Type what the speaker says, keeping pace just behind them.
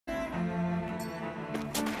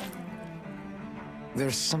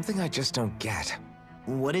There's something I just don't get.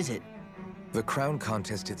 What is it? The crown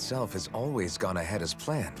contest itself has always gone ahead as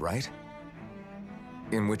planned, right?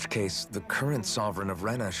 In which case, the current sovereign of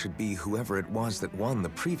Rena should be whoever it was that won the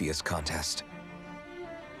previous contest.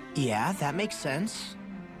 Yeah, that makes sense.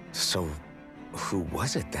 So, who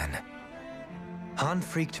was it then?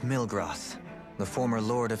 Hanfried Milgras, the former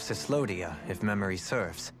lord of Cislodia, if memory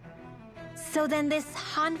serves. So then this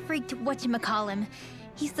Hanfried whatchamacallem,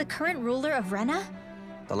 he's the current ruler of Rena?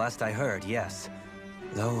 The last I heard, yes.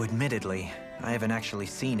 Though, admittedly, I haven't actually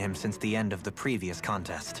seen him since the end of the previous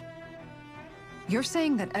contest. You're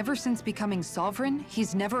saying that ever since becoming sovereign,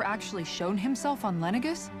 he's never actually shown himself on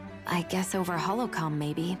Lenegus? I guess over holocom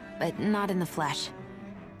maybe, but not in the flesh.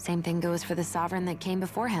 Same thing goes for the sovereign that came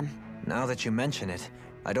before him. Now that you mention it,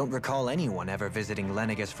 I don't recall anyone ever visiting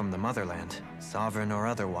Lenegus from the motherland, sovereign or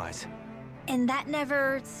otherwise. And that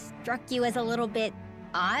never struck you as a little bit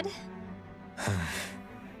odd?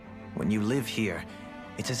 When you live here,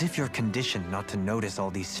 it's as if you're conditioned not to notice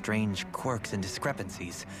all these strange quirks and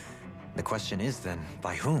discrepancies. The question is then,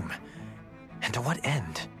 by whom? And to what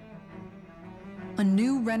end? A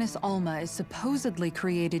new Renis Alma is supposedly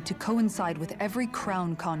created to coincide with every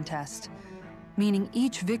crown contest, meaning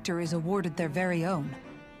each victor is awarded their very own.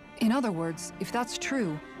 In other words, if that's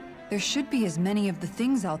true, there should be as many of the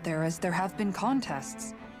things out there as there have been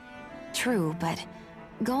contests. True, but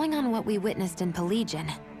going on what we witnessed in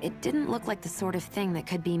Pelagian, it didn't look like the sort of thing that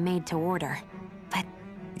could be made to order. But...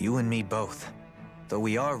 You and me both. Though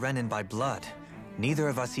we are Renin by blood, neither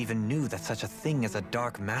of us even knew that such a thing as a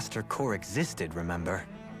Dark Master Core existed, remember?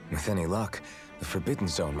 With any luck, the Forbidden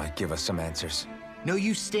Zone might give us some answers. No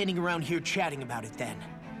use standing around here chatting about it then.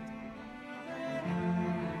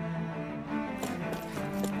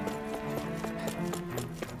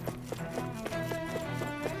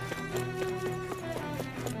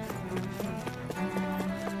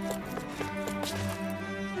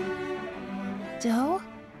 Doe?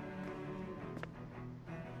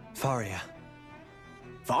 Faria.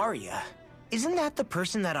 Varia? Isn't that the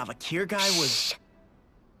person that Avakir guy was...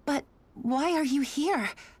 But why are you here?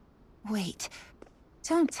 Wait,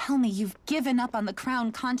 don't tell me you've given up on the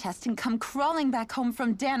crown contest and come crawling back home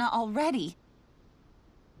from Dana already.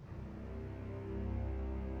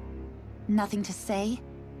 Nothing to say?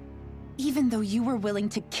 Even though you were willing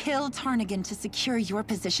to kill Tarnigan to secure your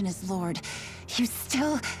position as Lord, you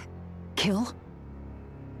still... Kill?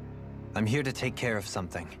 I'm here to take care of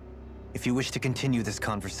something. If you wish to continue this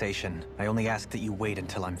conversation, I only ask that you wait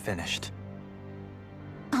until I'm finished.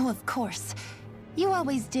 Oh, of course. You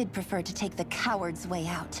always did prefer to take the coward's way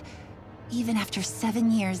out. Even after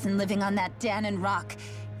 7 years and living on that Danon rock,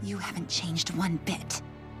 you haven't changed one bit.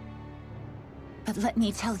 But let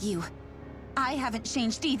me tell you, I haven't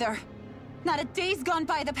changed either. Not a day's gone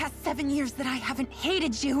by the past 7 years that I haven't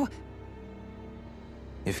hated you.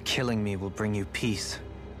 If killing me will bring you peace,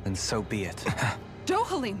 then so be it.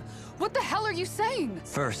 Dohalim, what the hell are you saying?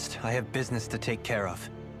 First, I have business to take care of.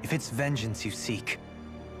 If it's vengeance you seek,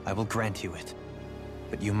 I will grant you it.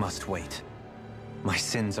 But you must wait. My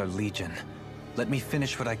sins are legion. Let me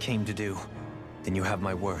finish what I came to do. Then you have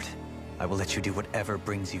my word. I will let you do whatever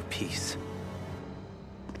brings you peace.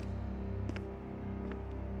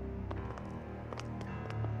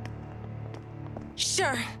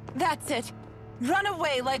 Sure, that's it. Run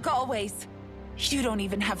away like always. You don't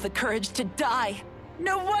even have the courage to die.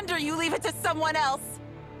 No wonder you leave it to someone else.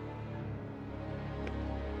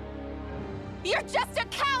 You're just a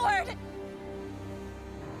coward!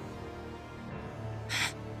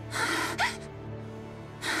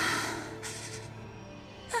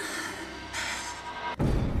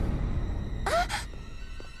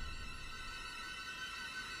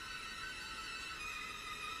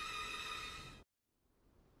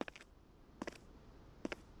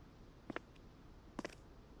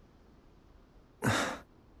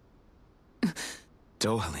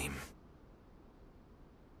 Dohalim.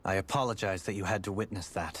 I apologize that you had to witness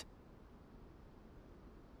that.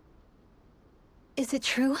 Is it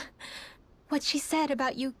true? What she said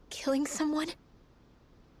about you killing someone?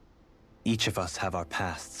 Each of us have our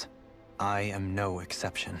pasts. I am no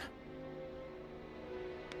exception.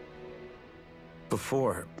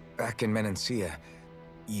 Before, back in Menancia,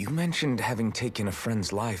 you mentioned having taken a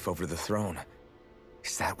friend's life over the throne.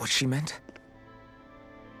 Is that what she meant?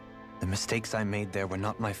 The mistakes I made there were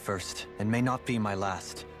not my first, and may not be my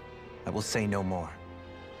last. I will say no more.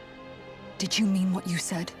 Did you mean what you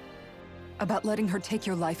said? About letting her take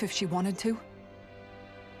your life if she wanted to?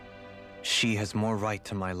 She has more right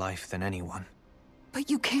to my life than anyone. But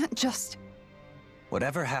you can't just...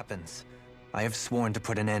 Whatever happens, I have sworn to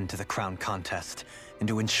put an end to the crown contest, and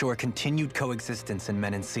to ensure continued coexistence in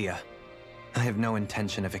Menancia. I have no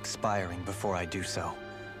intention of expiring before I do so.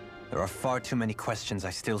 There are far too many questions I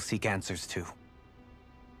still seek answers to.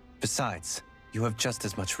 Besides, you have just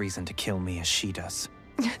as much reason to kill me as she does.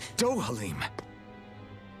 Dohalim!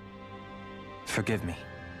 Forgive me.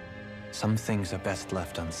 Some things are best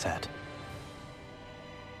left unsaid.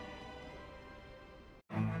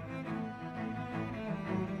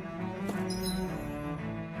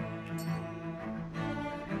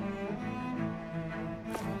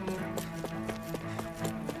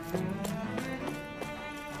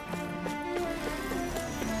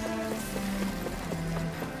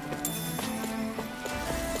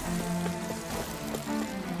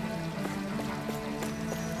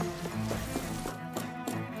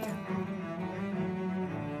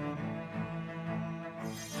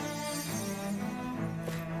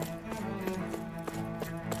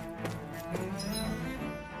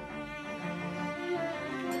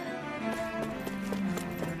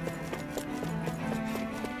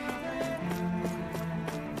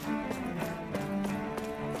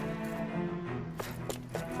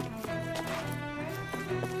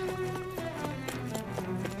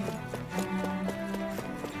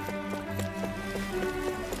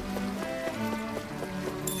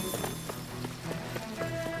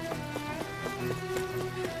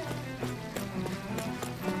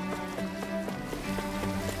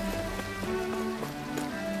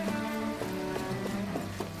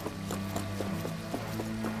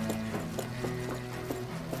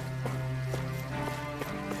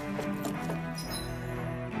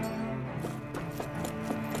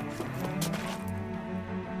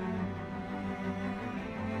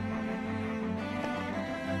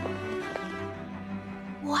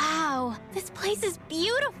 Wow, this place is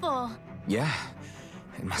beautiful! Yeah,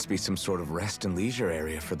 it must be some sort of rest and leisure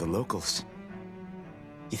area for the locals.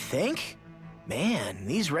 You think? Man,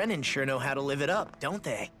 these Renan sure know how to live it up, don't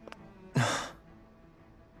they?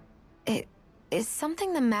 Is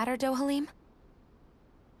something the matter, Dohalim?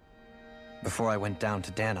 Before I went down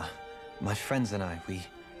to Dana, my friends and I, we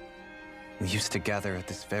used to gather at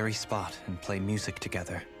this very spot and play music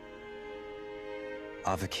together.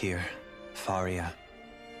 Avakir, Faria,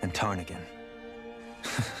 and Tarnagan.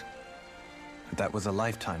 That was a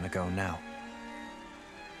lifetime ago now.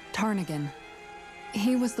 Tarnagan.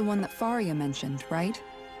 He was the one that Faria mentioned, right?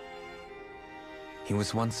 He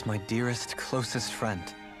was once my dearest, closest friend.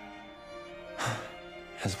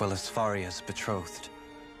 As well as Faria's betrothed.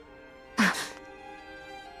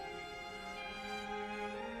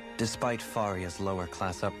 Despite Faria's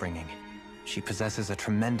lower-class upbringing, she possesses a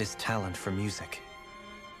tremendous talent for music.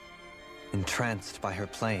 Entranced by her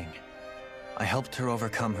playing, I helped her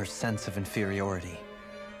overcome her sense of inferiority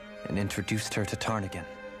and introduced her to Tarnagan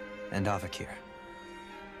and Avakir.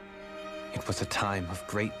 It was a time of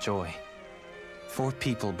great joy. 4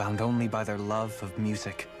 people bound only by their love of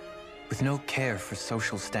music, with no care for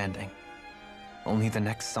social standing. Only the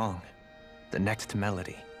next song, the next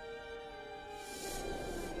melody.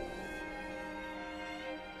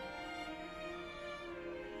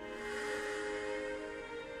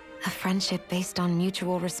 A friendship based on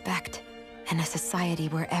mutual respect, and a society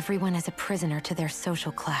where everyone is a prisoner to their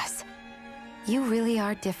social class. You really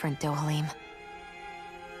are different, Dohalim.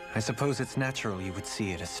 I suppose it's natural you would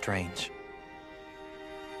see it as strange.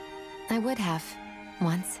 I would have,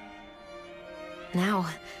 once. Now,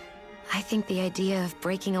 I think the idea of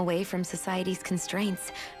breaking away from society's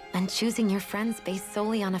constraints and choosing your friends based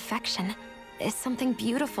solely on affection is something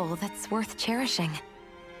beautiful that's worth cherishing.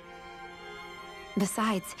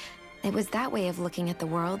 Besides, it was that way of looking at the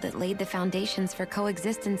world that laid the foundations for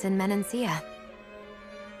coexistence in Menancia.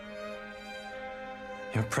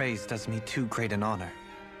 Your praise does me too great an honor.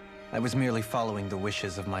 I was merely following the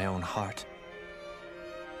wishes of my own heart.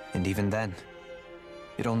 And even then,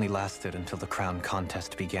 it only lasted until the crown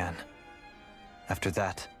contest began. After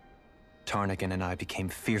that, Tarnagan and I became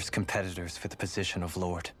fierce competitors for the position of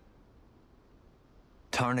Lord.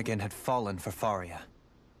 Tarnagan had fallen for Faria.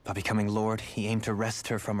 By becoming Lord, he aimed to wrest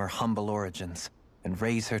her from her humble origins and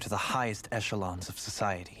raise her to the highest echelons of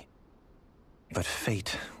society. But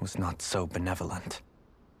fate was not so benevolent.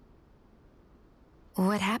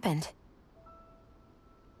 What happened?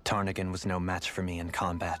 Tarnagan was no match for me in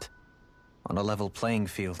combat. On a level playing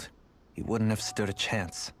field, he wouldn't have stood a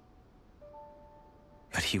chance.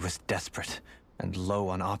 But he was desperate and low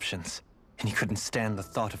on options, and he couldn't stand the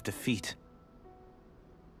thought of defeat.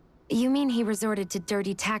 You mean he resorted to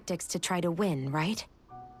dirty tactics to try to win, right?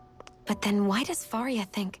 But then why does Faria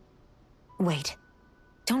think... Wait,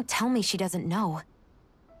 don't tell me she doesn't know.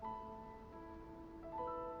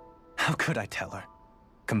 How could I tell her?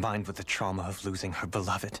 Combined with the trauma of losing her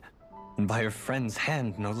beloved, and by her friend's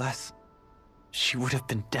hand, no less, she would have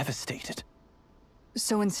been devastated.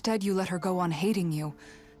 So instead you let her go on hating you,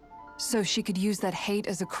 so she could use that hate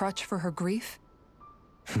as a crutch for her grief?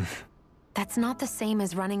 That's not the same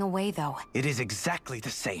as running away, though. It is exactly the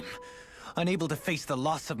same. Unable to face the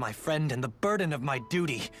loss of my friend and the burden of my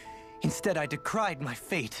duty, instead I decried my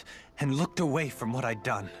fate and looked away from what I'd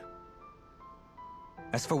done.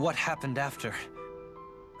 As for what happened after,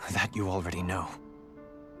 that you already know.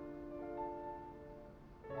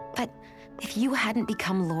 But if you hadn't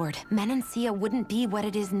become Lord, Menancia wouldn't be what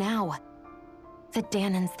it is now. The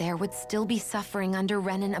Danans there would still be suffering under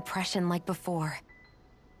Renan oppression like before.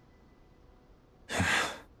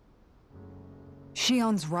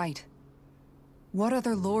 Shion's right. What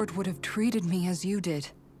other lord would have treated me as you did?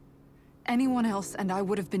 Anyone else and I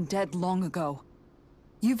would have been dead long ago.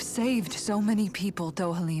 You've saved so many people,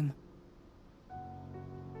 Dohalim.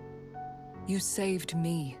 You saved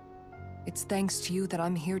me. It's thanks to you that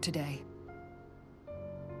I'm here today.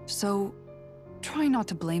 So, try not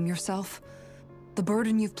to blame yourself. The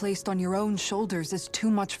burden you've placed on your own shoulders is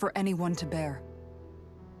too much for anyone to bear.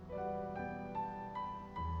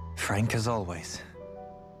 Frank as always.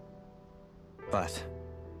 But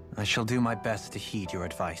I shall do my best to heed your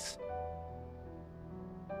advice.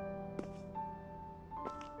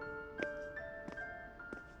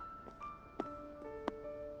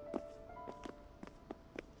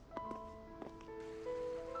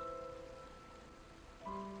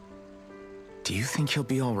 Do you think he'll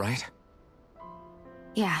be all right?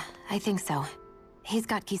 Yeah, I think so. He's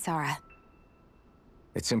got Kisara.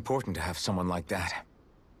 It's important to have someone like that.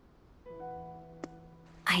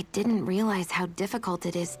 I didn't realize how difficult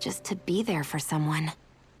it is just to be there for someone.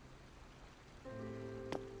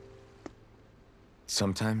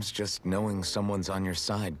 Sometimes just knowing someone's on your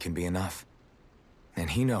side can be enough. And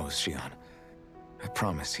he knows, Shion. I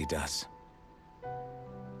promise he does.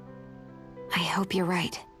 I hope you're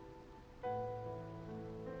right.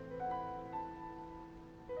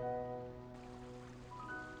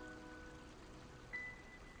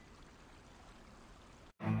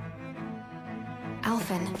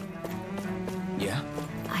 Alphen. Yeah?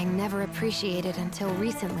 I never appreciated until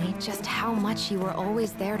recently just how much you were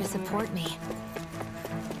always there to support me.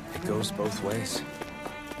 It goes both ways.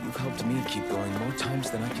 You've helped me keep going more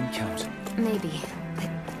times than I can count. Maybe, but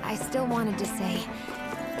I still wanted to say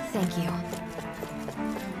thank you.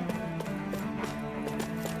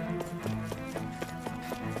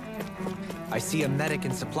 I see a medic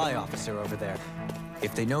and supply officer over there.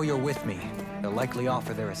 If they know you're with me, they'll likely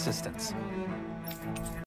offer their assistance.